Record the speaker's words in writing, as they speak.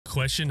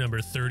Question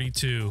number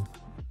 32.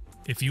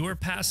 If you are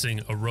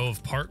passing a row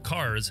of parked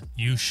cars,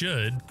 you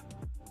should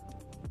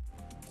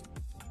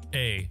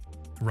A.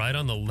 Ride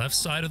on the left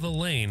side of the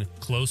lane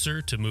closer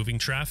to moving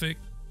traffic.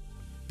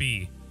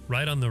 B.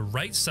 Ride on the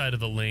right side of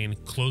the lane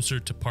closer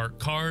to parked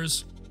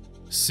cars.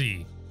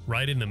 C.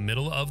 Ride in the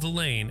middle of the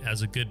lane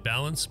as a good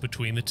balance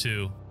between the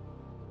two.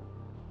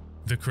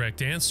 The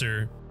correct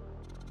answer: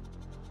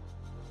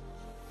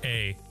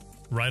 A.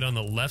 Ride on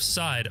the left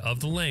side of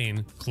the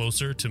lane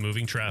closer to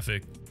moving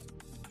traffic.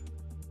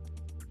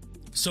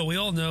 So we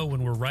all know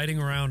when we're riding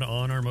around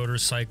on our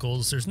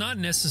motorcycles, there's not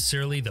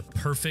necessarily the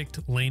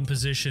perfect lane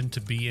position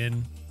to be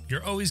in.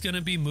 You're always going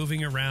to be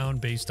moving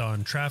around based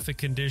on traffic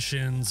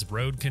conditions,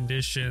 road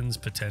conditions,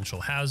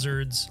 potential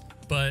hazards.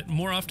 But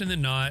more often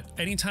than not,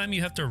 anytime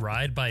you have to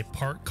ride by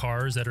parked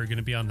cars that are going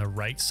to be on the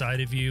right side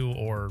of you,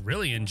 or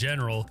really in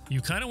general, you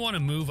kind of want to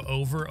move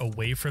over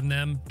away from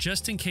them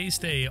just in case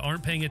they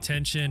aren't paying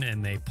attention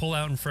and they pull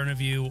out in front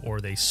of you, or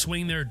they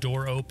swing their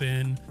door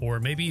open, or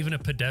maybe even a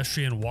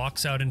pedestrian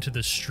walks out into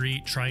the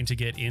street trying to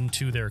get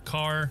into their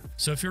car.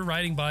 So if you're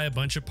riding by a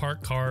bunch of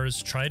parked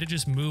cars, try to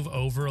just move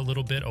over a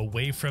little bit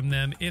away from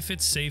them if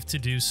it's safe to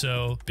do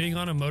so. Being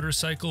on a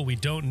motorcycle, we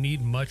don't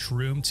need much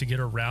room to get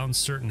around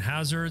certain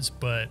hazards,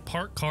 but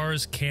parked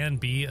cars can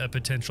be a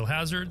potential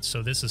hazard,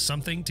 so this is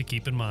something to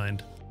keep in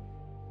mind.